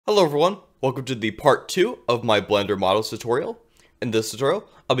Hello everyone, welcome to the part 2 of my Blender models tutorial. In this tutorial,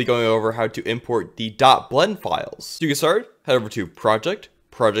 I'll be going over how to import the .blend files. To get started, head over to Project,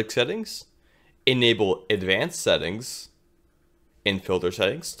 Project Settings, Enable Advanced Settings, in Filter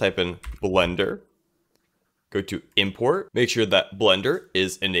Settings, type in Blender, go to Import, make sure that Blender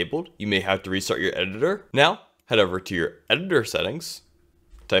is enabled. You may have to restart your editor. Now, head over to your editor settings,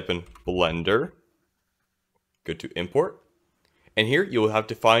 type in Blender, go to Import. And here you will have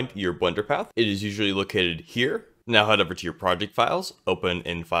to find your Blender path. It is usually located here. Now head over to your project files, open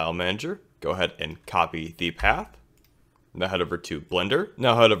in File Manager, go ahead and copy the path. Now head over to Blender.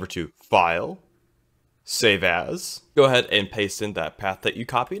 Now head over to File, Save As. Go ahead and paste in that path that you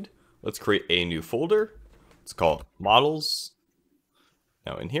copied. Let's create a new folder. It's called Models.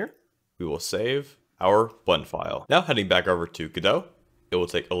 Now in here, we will save our blend file. Now heading back over to Godot. It will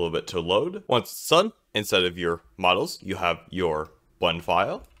take a little bit to load. Once it's done, instead of your models, you have your blend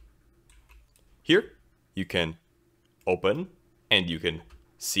file. Here, you can open and you can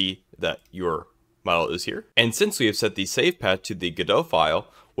see that your model is here. And since we have set the save path to the Godot file,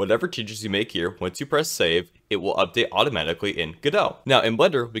 whatever changes you make here, once you press save, it will update automatically in Godot. Now in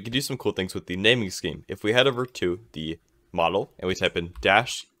Blender, we can do some cool things with the naming scheme. If we head over to the model and we type in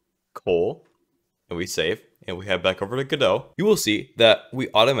 -col and we save, and we head back over to Godot, you will see that we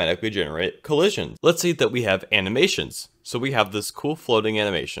automatically generate collisions. Let's say that we have animations. So we have this cool floating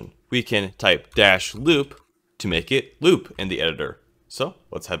animation. We can type -loop to make it loop in the editor. So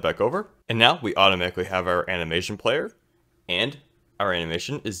let's head back over. And now we automatically have our animation player, and our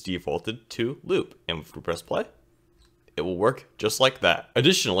animation is defaulted to loop. And if we press play, it will work just like that.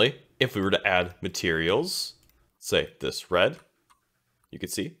 Additionally, if we were to add materials, say this red, you can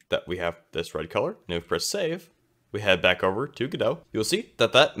see that we have this red color. And if we press save, we head back over to Godot. You'll see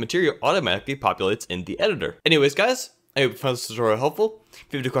that that material automatically populates in the editor. Anyways, guys, I hope you found this tutorial helpful. If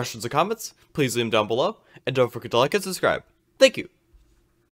you have any questions or comments, please leave them down below. And don't forget to like and subscribe. Thank you.